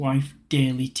Wife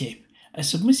daily tip. A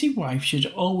submissive wife should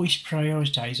always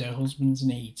prioritise her husband's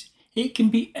needs. It can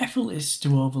be effortless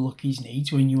to overlook his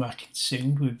needs when you are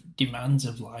consumed with demands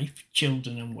of life,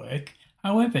 children and work.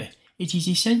 However, it is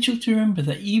essential to remember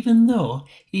that even though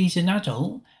he is an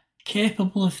adult,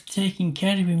 capable of taking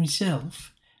care of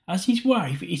himself, as his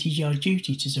wife it is your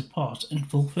duty to support and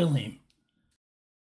fulfil him.